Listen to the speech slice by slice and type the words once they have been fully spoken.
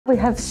We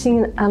have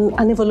seen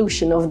an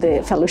evolution of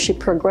the fellowship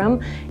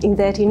program in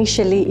that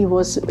initially it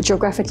was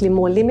geographically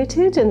more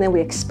limited, and then we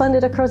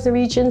expanded across the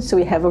region, so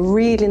we have a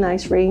really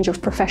nice range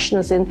of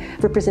professionals and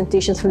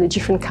representations from the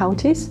different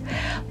counties.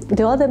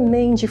 The other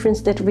main difference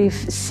that we've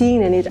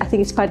seen, and I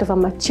think it's part of a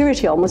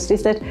maturity almost,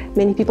 is that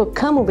many people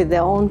come with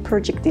their own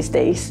project these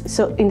days.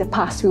 So in the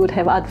past we would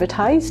have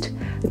advertised,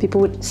 and people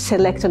would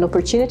select an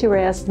opportunity,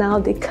 whereas now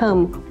they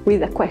come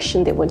with a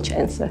question they want to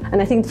answer.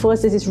 And I think for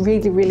us this is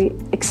really, really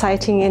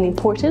exciting and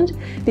important,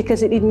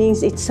 because it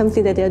means it's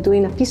something that they're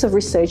doing, a piece of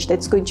research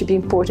that's going to be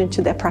important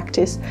to their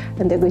practice,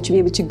 and they're going to be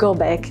able to go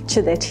back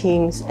to their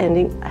teams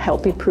and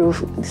help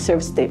improve the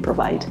service they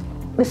provide.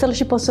 The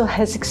fellowship also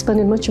has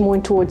expanded much more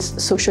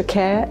towards social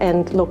care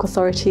and local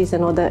authorities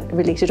and other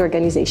related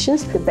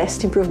organizations. The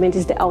best improvement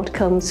is the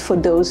outcomes for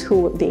those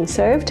who are being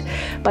served,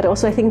 but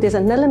also I think there's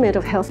an element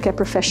of healthcare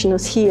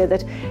professionals here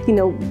that,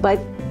 by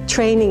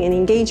training and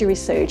engaging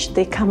research,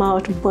 they come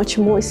out much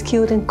more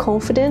skilled and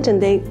confident,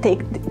 and they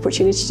take the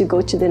opportunity to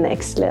go to the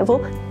next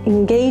level.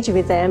 Engage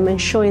with them and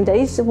showing there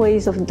is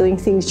ways of doing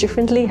things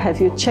differently. Have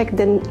you checked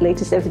the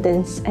latest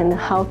evidence, and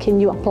how can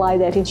you apply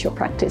that into your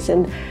practice?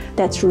 And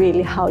that's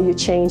really how you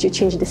change. You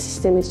change the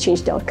system, you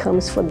change the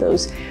outcomes for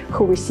those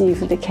who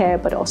receive the care,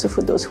 but also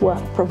for those who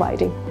are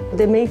providing.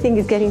 The main thing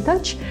is get in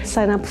touch,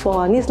 sign up for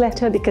our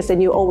newsletter, because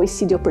then you always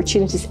see the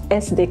opportunities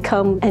as they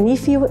come. And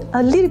if you're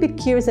a little bit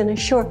curious and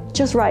unsure,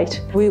 just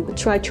write. We will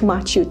try to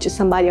match you to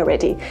somebody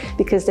already,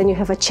 because then you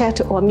have a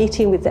chat or a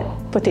meeting with the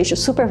potential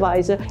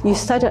supervisor. You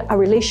start a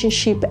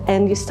relationship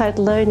and you start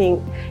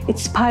learning.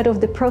 It's part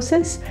of the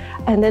process.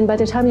 And then by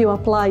the time you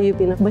apply, you'll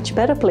be in a much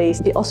better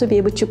place. We'll also be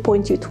able to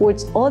point you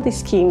towards all the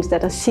schemes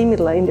that are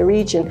similar in the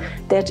region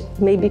that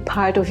may be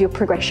part of your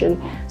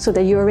progression, so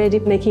that you're already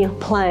making a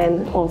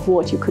plan of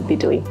what you could be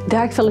doing. The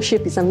ARC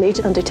Fellowship is a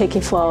major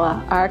undertaking for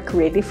our ARC,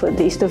 really, for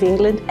the East of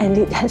England, and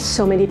it has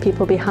so many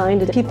people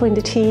behind it. People in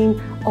the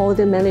team, all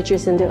the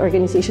managers and the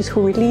organizations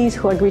who release,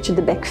 who agree to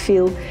the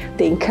backfill,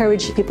 they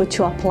encourage people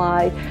to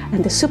apply,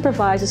 and the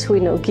supervisors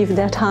who give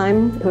their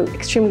time, we're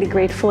extremely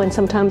grateful, and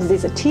sometimes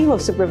there's a team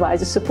of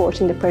supervisors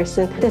supporting the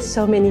person. There's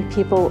so many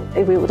people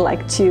we would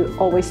like to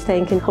always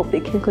thank and hope they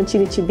can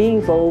continue to be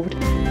involved.